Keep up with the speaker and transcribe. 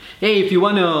Hey, if you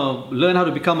want to learn how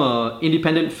to become an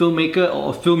independent filmmaker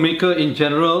or a filmmaker in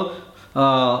general,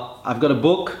 I've got a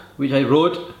book which I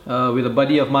wrote with a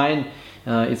buddy of mine.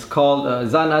 It's called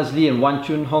Zan Azli and Wan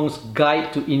Chun Hong's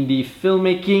Guide to Indie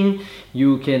Filmmaking.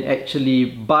 You can actually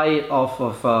buy it off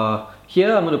of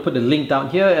here. I'm going to put the link down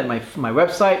here at my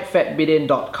website,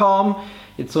 fatbidin.com.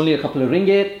 It's only a couple of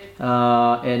ringgit,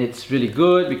 and it's really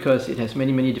good because it has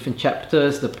many different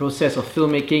chapters, the process of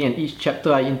filmmaking, and each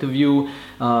chapter I interview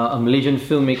a Malaysian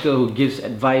filmmaker who gives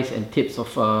advice and tips of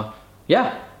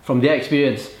from their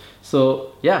experience.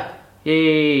 So yeah,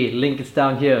 yay, link is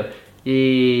down here.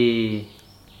 Yay.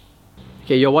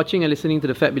 Okay, you're watching and listening to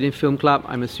the Fat Bidin Film Club.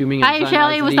 I'm assuming Hi,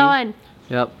 Shirley Mustawan.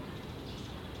 Yep.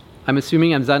 I'm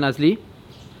assuming I'm Zan Azli.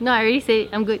 No, I already said it.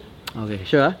 I'm good. Okay,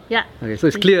 sure? Yeah. Okay, so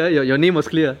it's clear. Your name was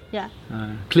clear. Yeah.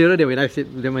 Clearer than when I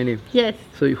said my name. Yes.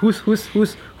 So whose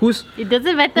It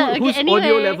doesn't matter. whose anyway,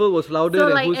 audio level was louder so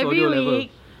than like whose audio level?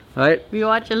 Right? We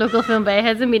watch a local film, but it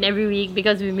hasn't been every week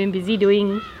because we've been busy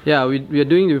doing. Yeah,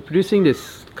 we're producing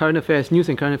this current affairs news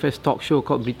and current affairs talk show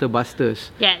called Blitter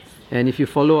Busters. Yes. And if you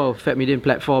follow our Fat Median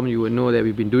platform, you would know that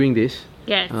we've been doing this.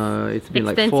 Yes. It's been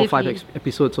like 4 or 5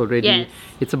 episodes already. Yes.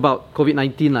 It's about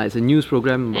COVID-19 It's a news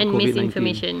program about And COVID-19.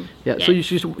 misinformation. Yeah, yes. so you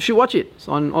should watch it. It's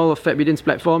on all of Fat Median's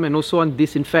platform and also on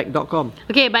disinfect.com.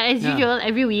 Okay, but as usual,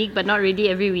 every week, but not really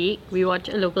every week, we watch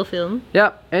a local film.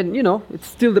 Yeah, and you know, it's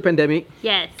still the pandemic.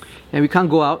 Yes. And we can't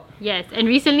go out. Yes, and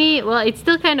recently, well, it's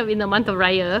still kind of in the month of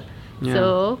Raya. Yeah.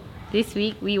 So, this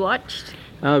week we watched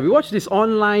We watched this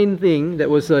online thing that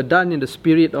was done in the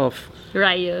spirit of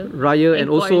Raya and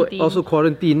also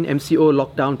quarantine, MCO,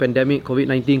 lockdown, pandemic,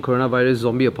 COVID-19, coronavirus,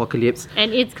 zombie apocalypse.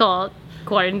 And it's called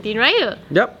Quarantine Raya.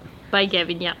 Yep. By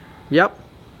Gavin Yap. Yep.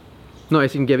 No,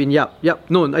 as in Gavin Yap. Yep.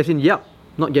 No, as in Yap,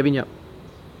 not Gavin Yap.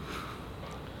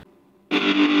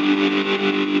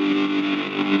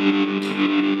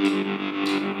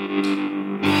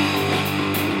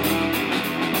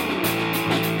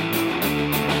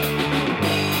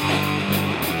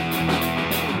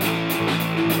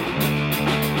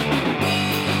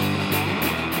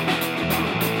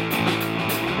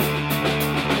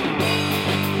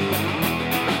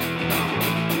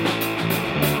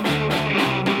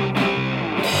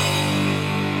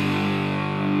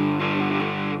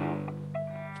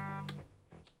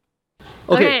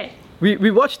 Okay.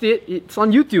 We watched it. It's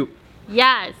on YouTube.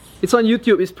 Yes. It's on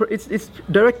YouTube. It's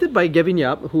directed by Gavin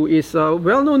Yap, who is a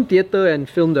well-known theatre and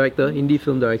film director, indie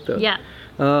film director. Yeah.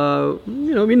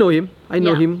 You know, we know him. I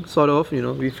know him sort of. You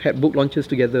know, we've had book launches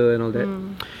together and all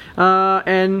that.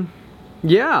 And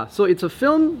yeah, so it's a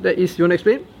film that is. You want to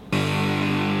explain?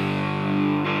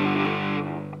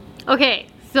 Okay.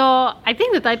 So, I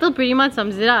think the title pretty much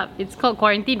sums it up. It's called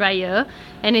Quarantine Raya,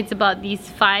 and it's about these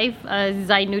 5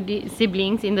 Zainuddin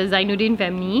siblings in the Zainuddin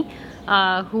family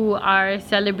who are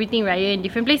celebrating Raya in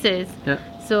different places. Yeah.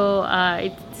 So,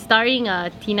 it's starring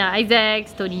Tina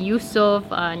Isaacs, Tony Yusof,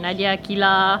 Nadia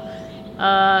Akila,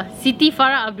 Siti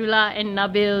Farah Abdullah, and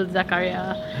Nabil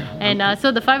Zakaria. And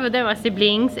so the 5 of them are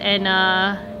siblings, and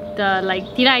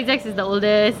Tina Isaacs is the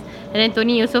oldest, and then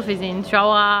Tony Yusof is in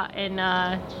Sarawak, and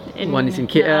one is in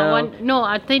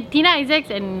KL. Tina Isaacs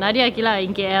and Nadia Akila are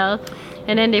in KL,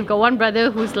 and then they've got one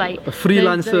brother who's like a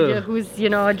freelancer, who's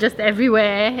just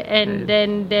everywhere, and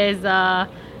then there's the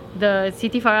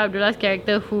Siti Farah Abdullah's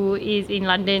character who is in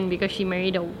London because she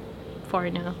married a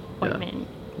foreigner, white man.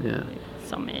 Yeah.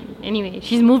 Some man. Anyway,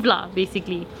 she's moved lah,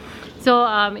 basically. So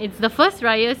it's the first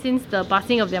Raya since the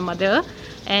passing of their mother,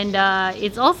 and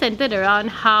it's all centered around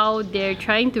how they're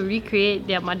trying to recreate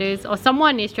their mother's, or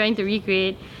someone is trying to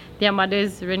recreate their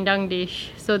mother's rendang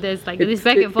dish. So there's like this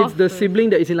back and forth. It's the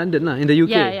sibling that is in London, in the UK.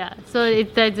 Yeah. So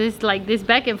there's this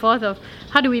back and forth of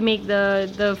how do we make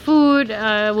the food?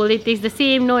 Will it taste the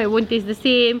same? No, it won't taste the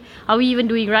same. Are we even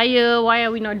doing Raya? Why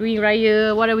are we not doing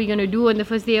Raya? What are we gonna do on the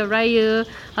first day of Raya?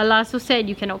 Allah, so sad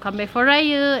you cannot come back for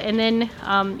Raya. And then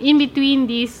in between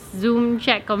these Zoom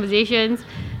chat conversations,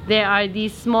 there are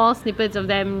these small snippets of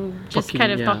them just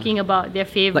talking about their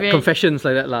favorite, like confessions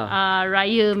like that lah.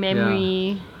 Raya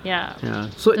memory. Yeah.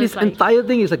 So this entire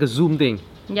thing is like a Zoom thing.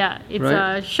 Yeah,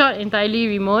 it's shot entirely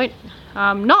remote.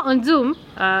 Not on Zoom,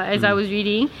 as I was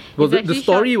reading. Well, the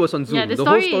story was on Zoom. Yeah, the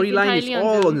whole storyline is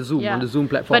all on the Zoom, on the Zoom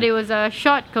platform. But it was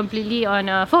shot completely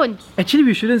on phones. Actually,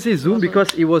 we shouldn't say Zoom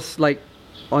because it was like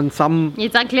on some.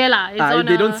 It's unclear lah. It's on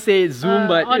they don't say Zoom,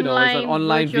 but you know, it's an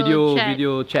online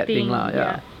video chat thing lah.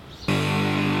 Yeah.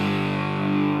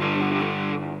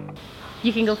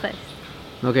 You can go first.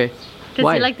 Okay.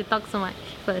 Because you like to talk so much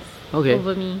first. Okay.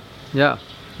 Over me. Yeah.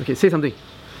 Okay. Say something.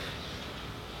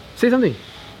 Say something.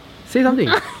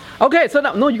 Okay. So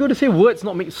now, no, you got to say words,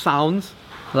 not make sounds,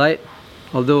 right?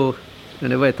 Although,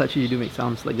 whenever I touch you, you do make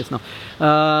sounds like just now.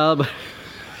 But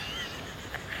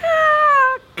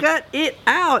cut it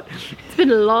out! It's been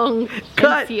a long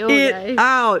Cut MCO, it guys.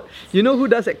 out! You know who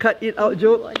does that cut it out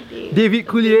joke? One day. David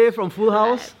Coulier from Full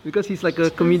House, because he's like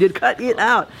a comedian. Cut it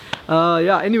out!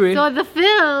 Yeah, anyway. So the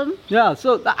film, Yeah,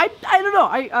 so I don't know.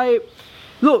 I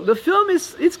look, the film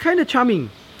it's kind of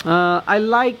charming. I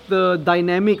like the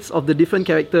dynamics of the different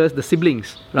characters, the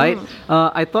siblings, right?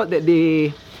 I thought that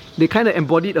they kind of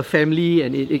embodied a family,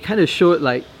 and it kind of showed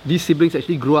like these siblings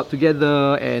actually grew up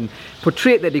together and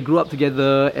portrayed that they grew up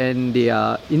together and they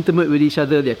are intimate with each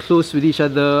other, they're close with each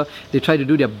other, they try to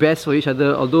do their best for each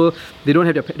other, although they don't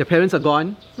have their parents are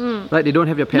gone, right? They don't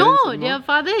have their parents no, anymore. their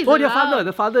father is Oh, around.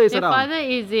 the father is Their around. father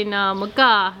is in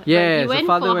Mecca. But Yes, he the went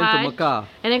father for went to Hajj Mecca.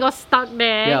 and then got stuck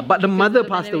there. Yeah, but the because mother of the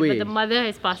passed pandemic. away. But the mother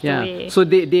has passed Yeah. away. So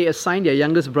they assigned their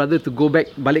youngest brother to go back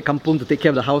balik kampung to take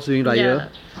care of the house during Raya. Yeah.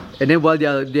 And then while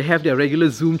they have their regular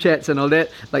Zoom chats and all that,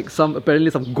 like apparently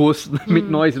some ghosts make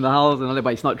noise in the house and all that,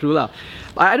 but it's not true lah.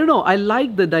 I don't know. I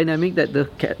like the dynamic that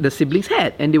the siblings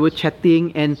had, and they were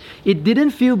chatting, and it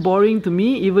didn't feel boring to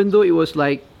me, even though it was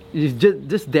like it's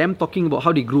just them talking about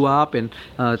how they grew up and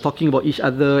talking about each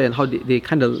other and how they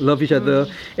kind of love each other.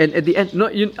 And at the end,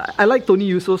 I like Tony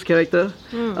Yusuf's character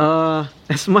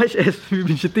as much as we've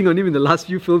been shitting on him in the last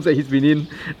few films that he's been in,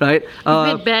 right?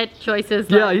 He's made bad choices.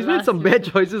 Yeah, like he's made last some bad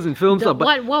choices in films. The-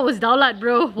 But what was Daulat,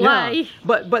 bro? Why?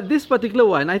 yeah, but this particular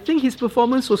one, I think his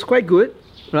performance was quite good,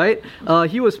 right?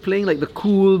 He was playing like the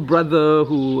cool brother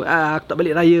who tak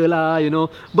balik raya lah, you know.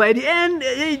 But at the end,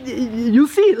 you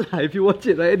see it lah if you watch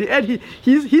it, right? At the end,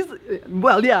 he's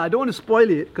well, yeah. I don't want to spoil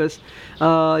it because,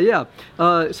 yeah.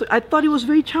 So I thought it was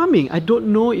very charming. I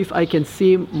don't know if I can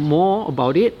say more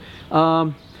about it.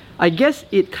 I guess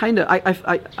it kind of,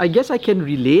 I guess I can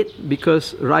relate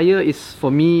because Raya is for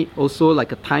me also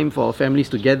like a time for our families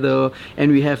together,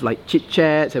 and we have like chit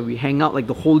chats and we hang out like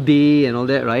the whole day and all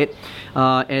that, right?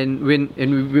 And when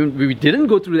we didn't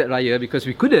go through that Raya because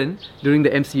we couldn't during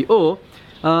the MCO,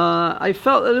 I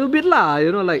felt a little bit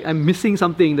you know, like I'm missing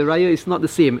something. The Raya is not the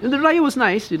same. And the Raya was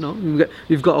nice, you know.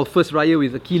 We've got our first Raya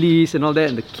with Achilles and all that,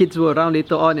 and the kids were around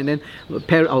later on, and then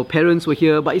our parents were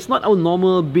here. But it's not our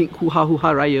normal big hoo-ha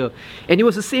Raya. And it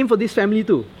was the same for this family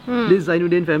too, this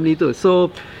Zainuddin family too.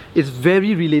 So it's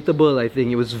very relatable, I think.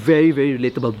 It was very, very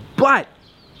relatable. But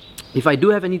if I do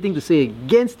have anything to say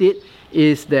against it,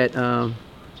 is that I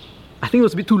think it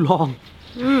was a bit too long.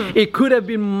 It could have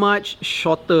been much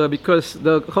shorter because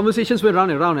the conversations went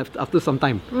round and round after some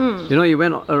time. You know, it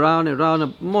went around and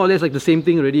round, more or less like the same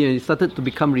thing already, and it started to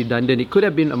become redundant. It could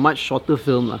have been a much shorter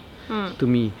film to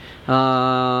me.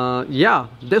 Yeah,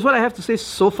 that's what I have to say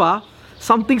so far.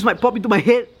 Some things might pop into my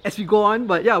head as we go on,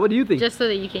 but yeah, what do you think? Just so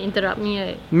that you can interrupt me,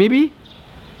 right? Maybe?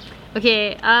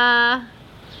 Okay,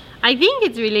 I think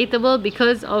it's relatable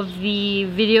because of the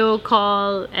video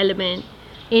call element.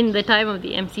 In the time of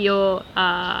the MCO,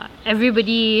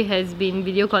 everybody has been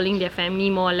video calling their family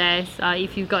more or less,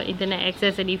 if you've got internet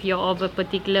access and if you're of a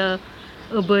particular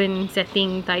urban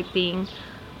setting type thing.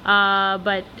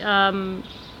 But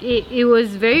it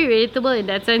was very relatable in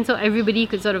that sense, so everybody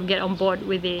could sort of get on board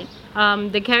with it.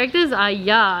 The characters are,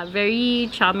 yeah, very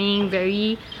charming,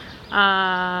 very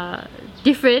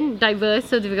different, diverse,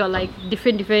 so we've got like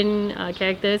different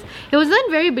characters. It wasn't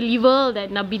very believable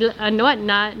that Nadia,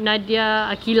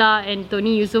 Akila and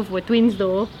Tony Yusuf were twins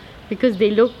though, because they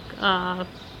look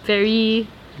very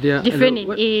different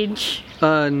in age.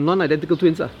 Non-identical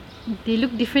twins. They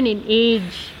look different in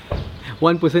age.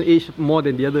 One person aged more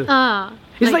than the other.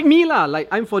 It's like me lah, like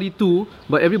I'm 42,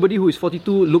 but everybody who is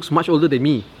 42 looks much older than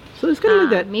me. So it's kind of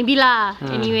like that. Maybe lah.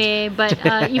 Anyway, but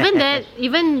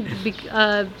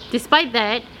despite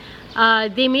that,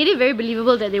 they made it very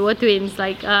believable that they were twins.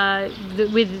 Like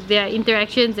with their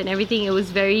interactions and everything, it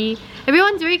was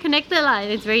everyone's very connected lah,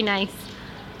 and it's very nice.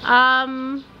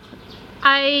 I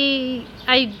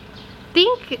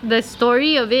think the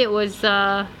story of it was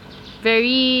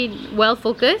very well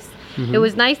focused. It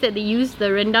was nice that they used the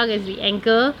rendang as the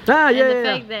anchor, and the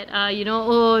fact that you know,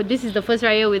 oh, this is the first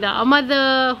Raya without our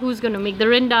mother, who's gonna make the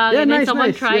rendang, and then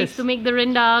someone tries to make the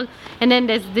rendang, and then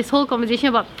there's this whole conversation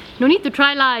about no need to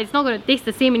try lah, it's not gonna taste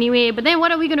the same anyway. But then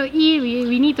what are we gonna eat?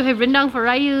 We need to have rendang for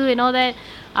Raya and all that.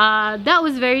 That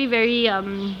was very, very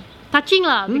touching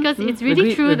lah, because it's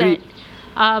really true that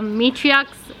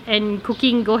matriarchs and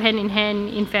cooking go hand in hand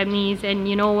in families, and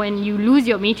you know, when you lose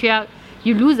your matriarch,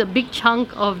 you lose a big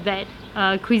chunk of that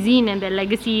cuisine and that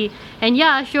legacy. And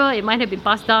yeah, sure, it might have been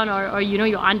passed down, or you know,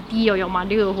 your auntie or your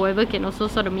mother or whoever can also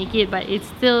sort of make it, but it's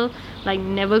still like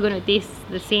never gonna taste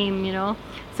the same, you know.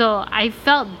 So I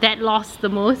felt that loss the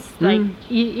most. Like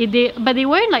but they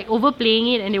weren't like overplaying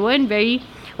it, and they weren't very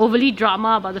overly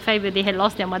drama about the fact that they had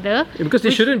lost their mother. Because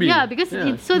they shouldn't be. Yeah, because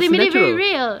they made it very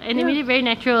real, and they made it very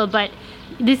natural. But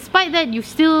despite that, you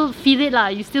still feel it lah.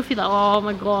 You still feel like, oh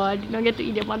my god, you don't get to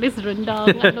eat your mother's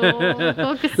rendang.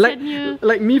 Aduh, kesiannya.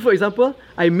 like me, for example,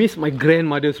 I miss my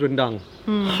grandmother's rendang.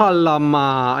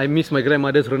 Halama, I miss my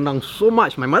grandmother's rendang so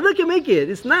much. My mother can make it,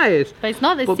 it's nice. But it's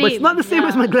not the same. But it's not the same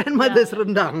as my grandmother's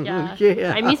rendang. Yeah. Okay.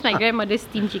 I miss my grandmother's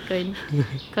steamed chicken.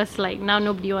 Because like now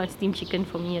nobody wants steamed chicken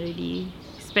for me already.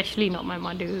 Especially not my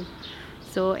mother.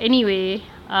 So anyway,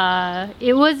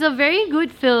 it was a very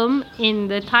good film in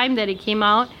the time that it came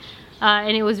out,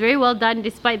 and it was very well done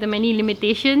despite the many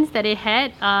limitations that it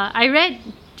had. I read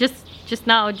just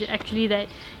now actually that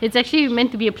it's actually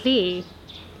meant to be a play.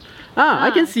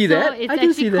 I can see that. I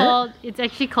can see that. It's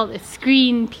actually called a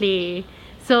screenplay.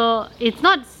 So it's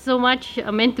not so much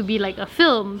meant to be like a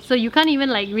film. So you can't even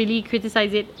like really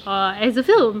criticize it as a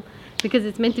film. Because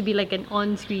it's meant to be like an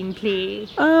on-screen play.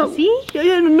 See?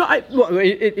 No. At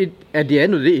the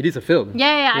end of the day, it is a film.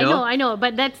 Yeah, I know.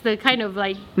 But that's the kind of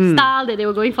like style that they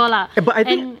were going for, lah. But I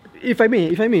think, if I may,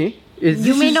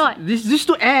 you may not. This is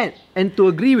to add and to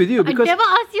agree with you, because I never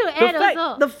asked you to add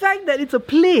also. The fact that it's a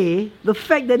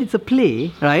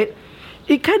play, right?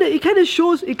 It kind of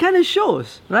shows,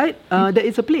 right? That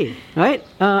it's a play, right?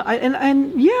 Now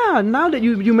that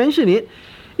you mention it.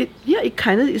 It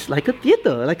kind of is like a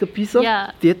theatre, like a piece of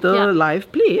theatre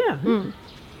live play,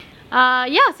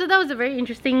 so that was a very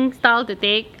interesting style to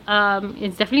take.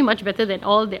 It's definitely much better than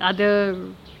all the other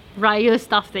Raya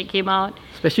stuff that came out.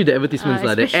 Especially the advertisements,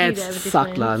 the ads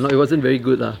sucked, no, it wasn't very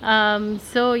good.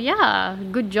 So yeah,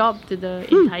 good job to the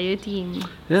entire team.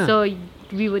 Yeah. So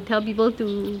we would tell people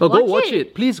to go watch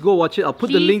it. Please go watch it. I'll put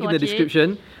the link in the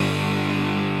description.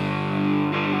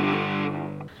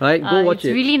 Right, go watch it.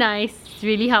 It's really nice. It's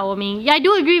really heartwarming. Yeah, I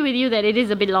do agree with you that it is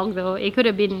a bit long though. It could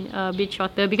have been a bit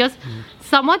shorter because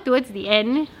somewhat towards the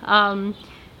end,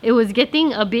 it was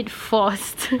getting a bit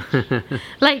forced.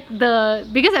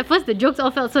 Because at first the jokes all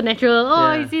felt so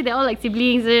natural. You see, they're all like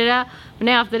siblings, but then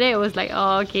after that it was like,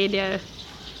 oh, okay, they're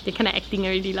kind of acting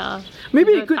already lah.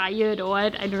 Maybe it could tired or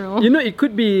what? I don't know. You know, it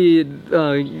could be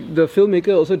the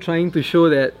filmmaker also trying to show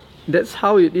that that's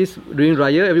how it is during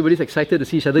Raya. Everybody's excited to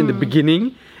see each other in the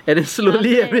beginning, and then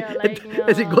slowly,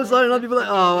 as it goes on, people are like,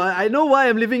 oh, I know why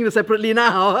I'm living separately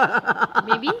now.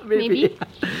 Maybe.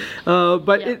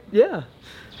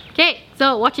 Okay,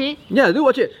 so watch it. Yeah, do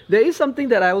watch it. There is something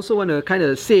that I also want to kind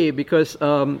of say, because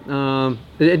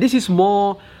this is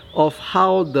more of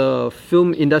how the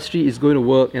film industry is going to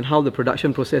work and how the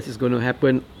production process is going to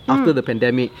happen after the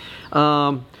pandemic.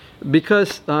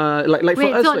 Because like for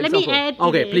us, so for let example, me add to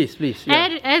okay, this. please.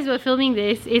 As we're filming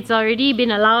this, it's already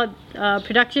been allowed.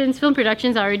 Film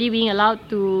productions are already being allowed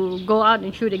to go out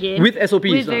and shoot again with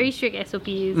SOPs. With very strict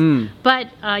SOPs. But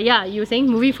you were saying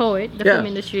moving forward, the film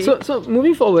industry. So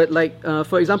moving forward, like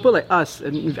for example, like us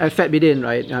at Fat Bidin,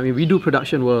 right? I mean, we do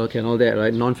production work and all that,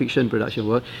 right? Non-fiction production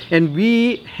work, and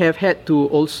we have had to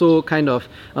also kind of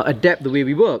adapt the way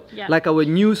we work. Yeah. Like our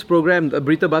news program, the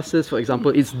Berita Busters, for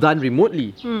example, it's done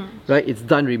remotely, right? It's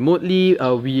done remotely.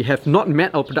 We have not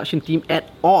met our production team at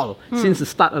all since the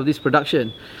start of this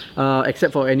production.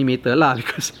 Except for animator lah,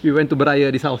 because we went to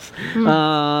Beraya, this house.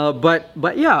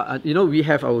 But yeah, we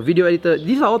have our video editor.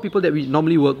 These are all people that we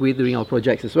normally work with during our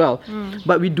projects as well.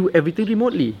 But we do everything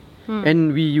remotely.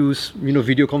 And we use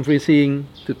video conferencing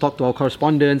to talk to our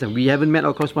correspondents, and we haven't met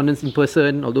our correspondents in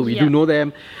person, although we do know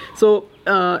them. So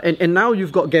and now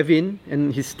you've got Gavin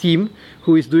and his team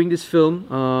who is doing this film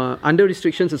under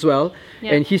restrictions as well,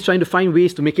 and he's trying to find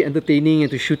ways to make it entertaining and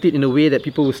to shoot it in a way that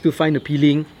people will still find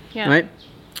appealing, right?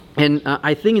 And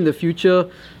I think in the future,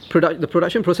 the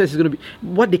production process is going to be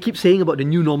what they keep saying about the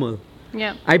new normal.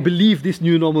 Yeah. I believe this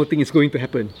new normal thing is going to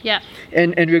happen. Yeah.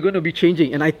 And we're going to be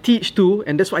changing. And I teach too,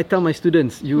 and that's what I tell my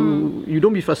students. You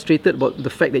don't be frustrated about the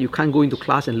fact that you can't go into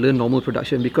class and learn normal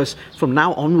production, because from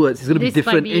now onwards it's going to be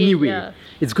different anyway.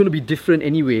 It's going to be different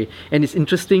anyway. And it's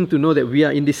interesting to know that we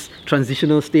are in this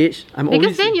transitional stage.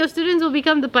 Because then your students will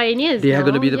become the pioneers. They are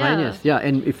going to be the pioneers. Yeah.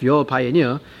 And if you're a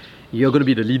pioneer, you're going to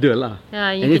be the leader lah.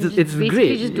 Yeah, and it's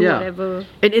great. Just do whatever.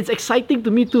 And it's exciting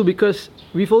to me too, because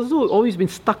we've also always been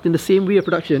stuck in the same way of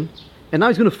production, and now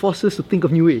it's going to force us to think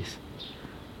of new ways.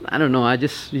 I don't know, it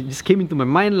just came into my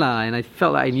mind lah, and I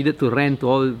felt like I needed to rant to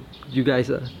all you guys.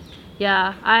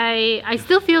 Yeah, I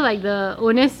still feel like the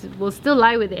onus will still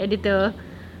lie with the editor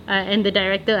and the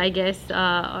director, I guess,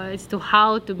 as to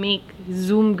how to make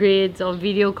Zoom grids or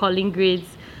video calling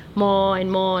grids more and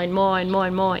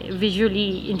more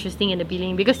visually interesting and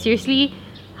appealing. Because seriously,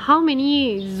 how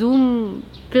many Zoom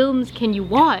films can you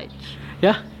watch?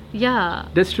 Yeah, Yeah.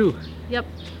 that's true. Yep.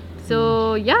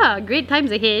 So yeah, great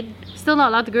times ahead. Still not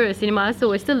allowed to go to the cinema, so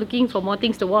we're still looking for more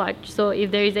things to watch. So if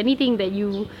there is anything that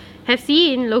you have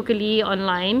seen locally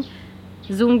online,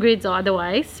 Zoom grids or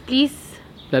otherwise, please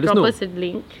Let us drop know. us a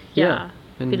link. Yeah.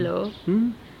 And- below.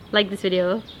 Like this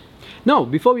video. No,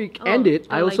 before we end it,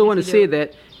 I like also this want to say video. that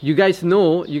you guys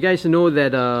know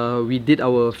that we did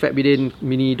our Fat Bidin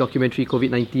mini documentary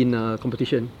COVID-19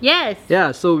 competition. Yes.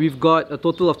 Yeah, so we've got a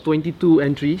total of 22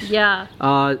 entries. Yeah.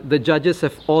 The judges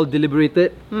have all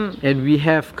deliberated, and we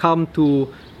have come to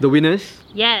the winners,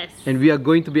 Yes. and we are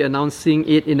going to be announcing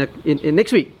it in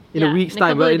next week, in a Yeah, week's in a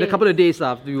time, couple of in a couple of days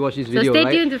after we watch this So video. stay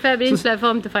right? tuned to Fat Bidin's So-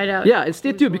 platform to find out. Yeah, and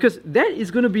stay tuned because that is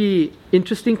going to be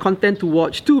interesting content to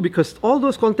watch too, because all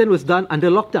those content was done under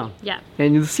lockdown. Yeah.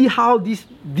 And you'll see how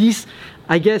these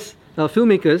I guess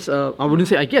filmmakers, I wouldn't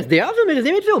say I guess, they are filmmakers,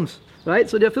 they made films, right?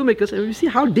 So they're filmmakers, and we see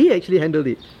how they actually handled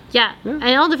it. Yeah. And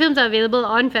all the films are available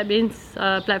on Fat Bidin's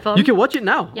platform. You can watch it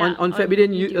now Yeah, on on Fat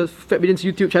Bidin, YouTube. Fat Bidin's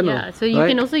YouTube channel. Yeah. So you right?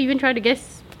 can also even try to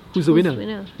guess Who's the winner?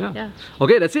 Yeah. Yeah.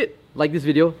 Okay, that's it. Like this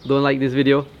video, don't like this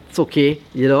video, it's okay,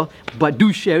 but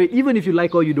do share it, even if you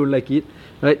like or you don't like it,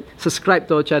 right? Subscribe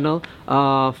to our channel,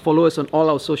 follow us on all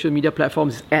our social media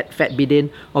platforms at Fat Bidin,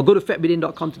 or go to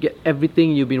fatbidin.com to get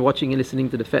everything you've been watching and listening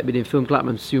to the Fat Bidin Film Club.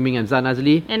 I'm assuming I'm Zan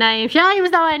Azli. And I am Shah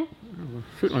Mustawan.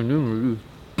 Shit, I know.